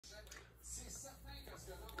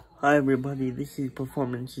Hi everybody, this is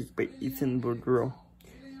Performances by Ethan Boudreau.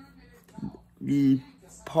 The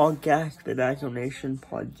podcast, the Dazzle Nation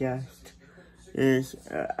podcast, is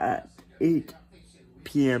at 8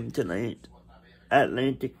 p.m. tonight,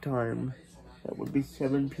 Atlantic time. That would be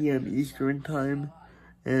 7 p.m. Eastern time,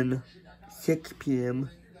 and 6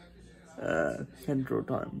 p.m. Central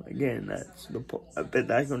time. Again, that's the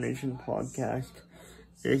Dazzle Nation podcast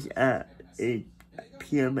is at 8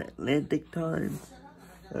 p.m. Atlantic time,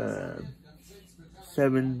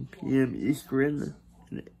 7 p.m. Eastern,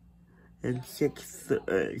 and 6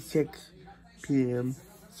 p.m.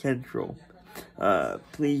 Central.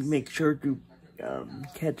 Please make sure to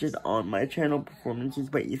catch it on my channel, Performances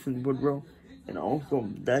by Ethan Boudreau, and also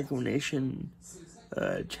Dazzle Nation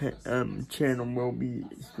channel will be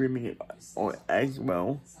streaming it as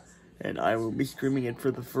well, and I will be streaming it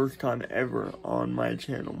for the first time ever on my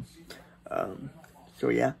channel. So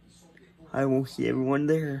yeah, I will see everyone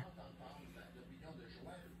there.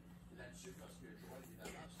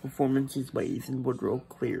 Performances by Ethan Boudreau,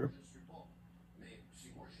 clear.